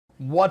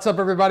What's up,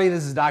 everybody?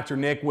 This is Dr.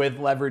 Nick with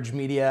Leverage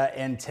Media,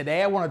 and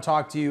today I want to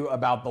talk to you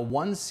about the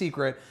one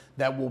secret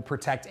that will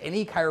protect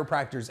any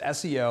chiropractor's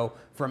SEO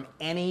from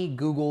any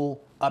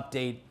Google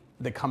update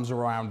that comes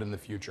around in the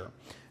future.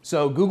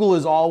 So Google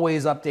is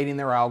always updating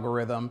their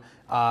algorithm,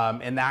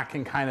 and that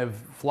can kind of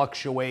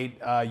fluctuate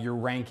your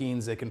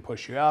rankings. It can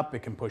push you up, it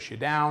can push you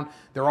down.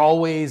 They're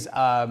always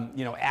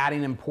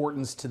adding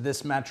importance to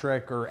this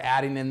metric or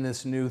adding in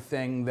this new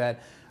thing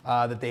that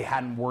they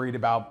hadn't worried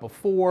about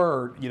before,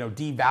 or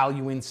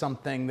devaluing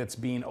something that's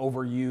being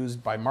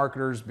overused by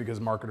marketers because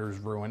marketers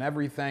ruin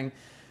everything.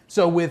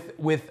 So with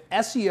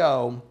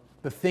SEO,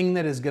 the thing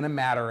that is going to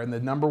matter and the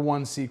number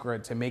one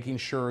secret to making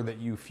sure that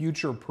you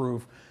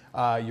future-proof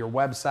your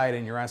website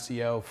and your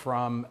SEO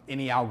from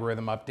any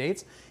algorithm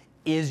updates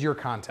is your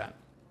content.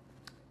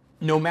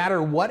 No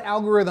matter what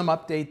algorithm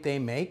update they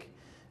make,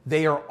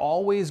 they are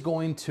always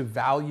going to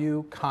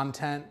value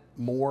content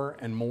more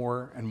and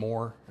more and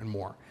more and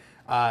more.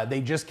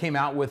 They just came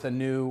out with a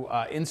new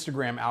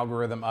Instagram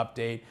algorithm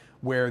update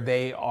where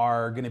they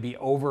are going to be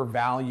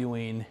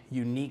overvaluing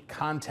unique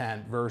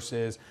content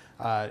versus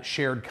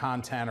shared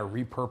content or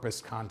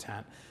repurposed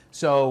content.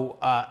 So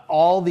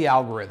all the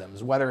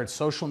algorithms, whether it's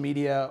social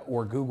media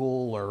or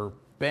Google or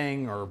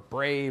Bing or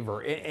Brave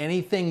or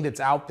anything that's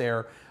out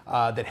there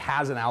that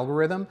has an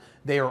algorithm,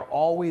 they are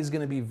always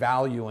going to be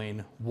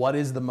valuing what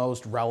is the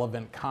most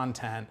relevant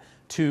content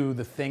to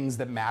the things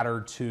that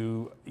matter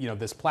to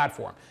this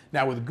platform.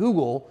 Now with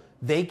Google,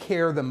 they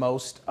care the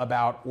most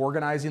about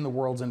organizing the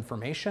world's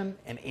information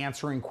and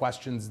answering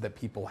questions that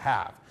people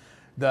have.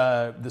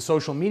 The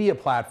social media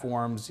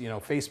platforms,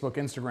 Facebook,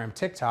 Instagram,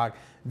 TikTok,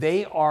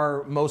 they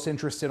are most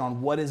interested on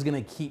what is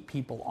going to keep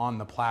people on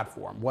the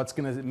platform, what's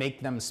going to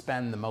make them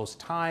spend the most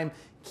time,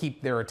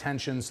 keep their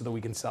attention so that we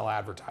can sell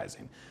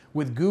advertising.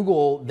 With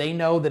Google, they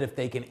know that if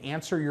they can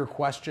answer your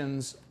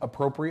questions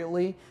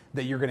appropriately,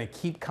 that you're going to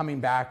keep coming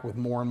back with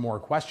more and more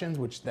questions,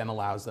 which then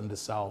allows them to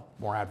sell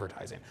more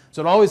advertising.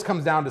 So it always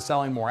comes down to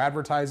selling more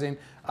advertising,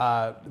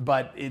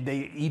 but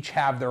they each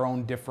have their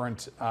own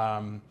different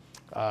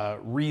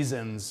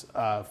reasons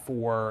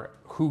for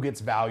who gets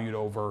valued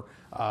over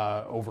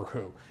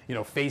who.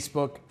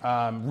 Facebook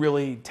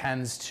really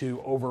tends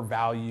to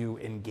overvalue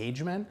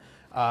engagement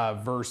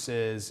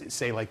versus,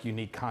 say, like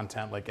unique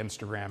content like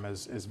Instagram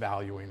is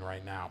valuing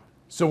right now.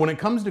 So when it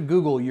comes to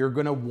Google, you're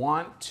going to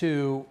want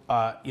to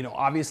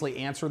obviously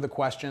answer the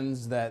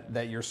questions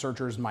that your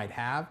searchers might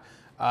have.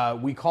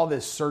 We call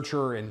this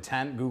searcher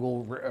intent.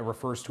 Google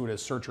refers to it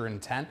as searcher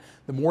intent.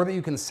 The more that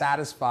you can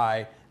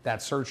satisfy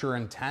that searcher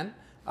intent,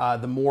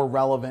 the more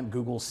relevant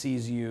Google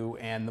sees you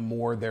and the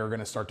more they're going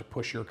to start to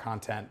push your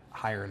content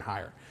higher and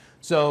higher.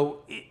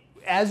 So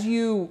as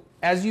you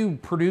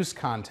produce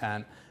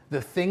content,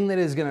 the thing that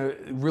is going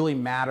to really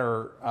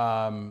matter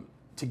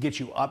to get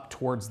you up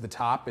towards the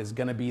top is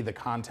going to be the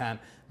content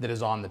that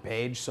is on the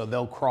page. So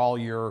they'll crawl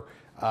your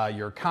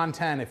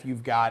content if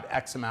you've got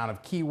X amount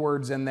of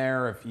keywords in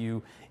there, if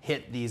you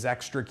hit these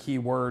extra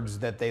keywords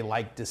that they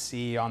like to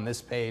see on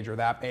this page or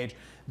that page.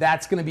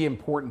 That's going to be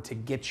important to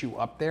get you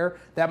up there.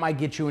 That might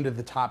get you into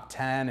the top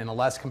 10. In a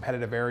less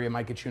competitive area,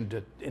 might get you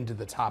into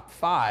the top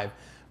 5.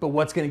 But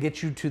what's going to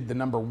get you to the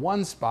number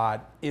 1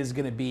 spot is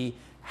going to be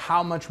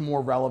how much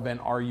more relevant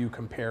are you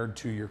compared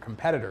to your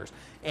competitors.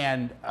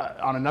 And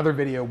on another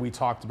video, we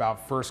talked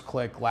about first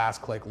click,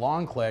 last click,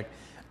 long click.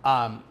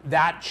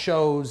 That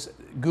shows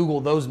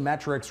Google, those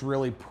metrics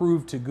really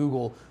prove to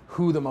Google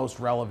who the most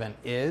relevant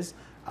is.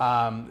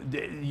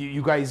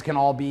 You guys can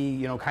all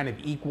be, kind of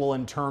equal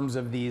in terms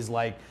of these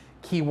like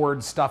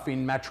keyword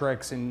stuffing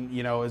metrics, and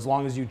as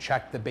long as you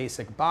check the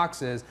basic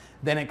boxes,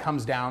 then it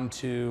comes down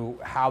to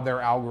how their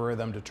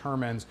algorithm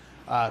determines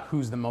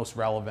who's the most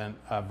relevant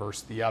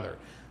versus the other.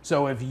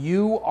 So if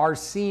you are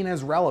seen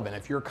as relevant,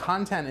 if your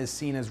content is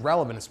seen as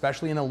relevant,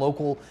 especially in a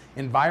local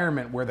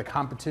environment where the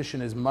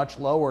competition is much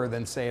lower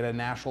than, say, at a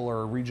national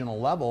or a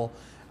regional level,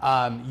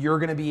 you're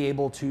going to be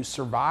able to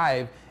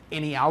survive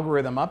any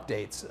algorithm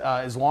updates.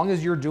 As long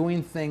as you're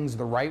doing things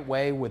the right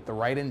way with the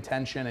right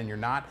intention and you're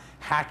not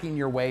hacking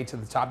your way to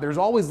the top. There's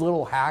always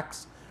little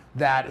hacks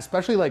that,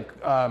 especially like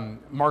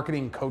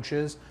marketing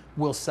coaches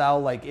will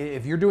sell. Like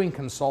if you're doing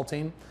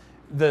consulting,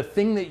 the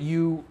thing that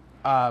you,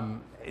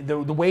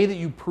 the way that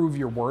you prove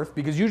your worth,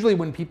 because usually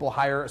when people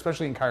hire,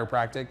 especially in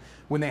chiropractic,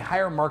 when they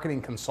hire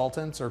marketing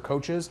consultants or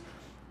coaches,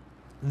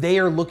 they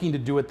are looking to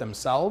do it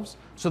themselves.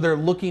 So they're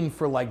looking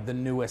for like the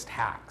newest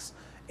hacks.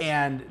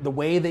 And the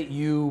way that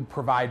you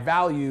provide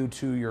value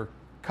to your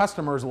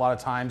customers a lot of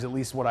times, at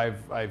least what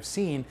I've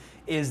seen,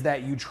 is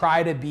that you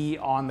try to be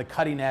on the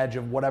cutting edge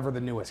of whatever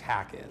the newest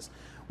hack is.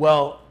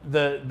 Well,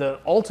 the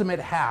ultimate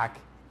hack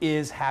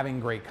is having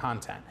great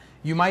content.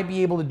 You might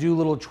be able to do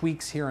little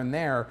tweaks here and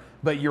there,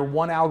 but you're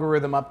one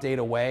algorithm update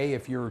away.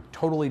 If you're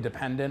totally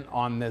dependent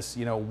on this,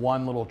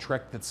 one little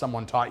trick that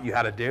someone taught you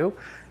how to do,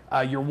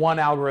 you're one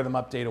algorithm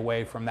update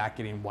away from that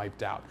getting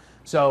wiped out.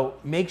 So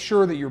make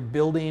sure that you're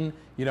building,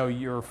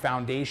 your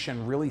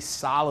foundation really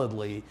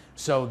solidly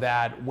so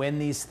that when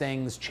these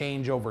things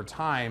change over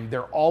time,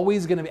 they're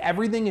always going to be,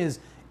 everything is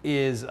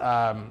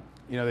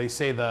you know, they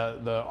say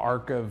the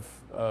arc of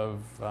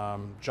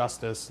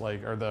justice,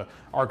 like, or the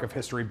arc of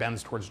history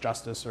bends towards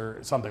justice or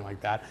something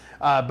like that.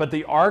 But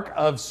the arc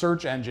of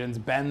search engines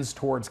bends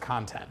towards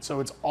content. So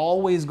it's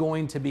always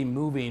going to be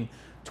moving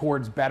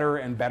towards better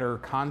and better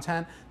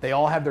content. They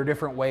all have their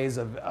different ways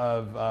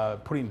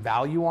of putting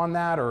value on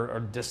that,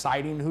 or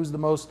deciding who's the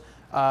most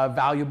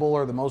valuable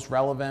or the most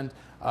relevant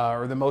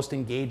or the most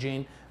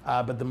engaging.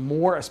 But the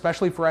more,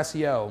 especially for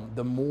SEO,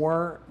 the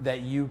more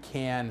that you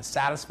can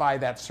satisfy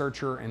that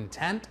searcher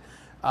intent,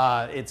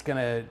 it's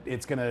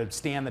gonna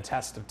stand the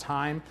test of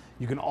time.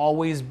 You can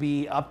always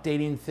be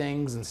updating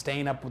things and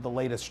staying up with the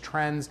latest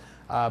trends,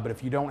 but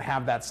if you don't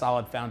have that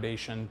solid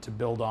foundation to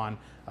build on,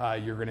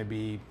 you're going to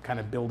be kind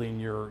of building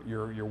your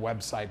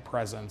website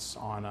presence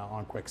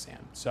on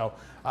Quicksand. So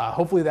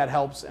hopefully that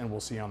helps, and we'll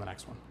see you on the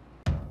next one.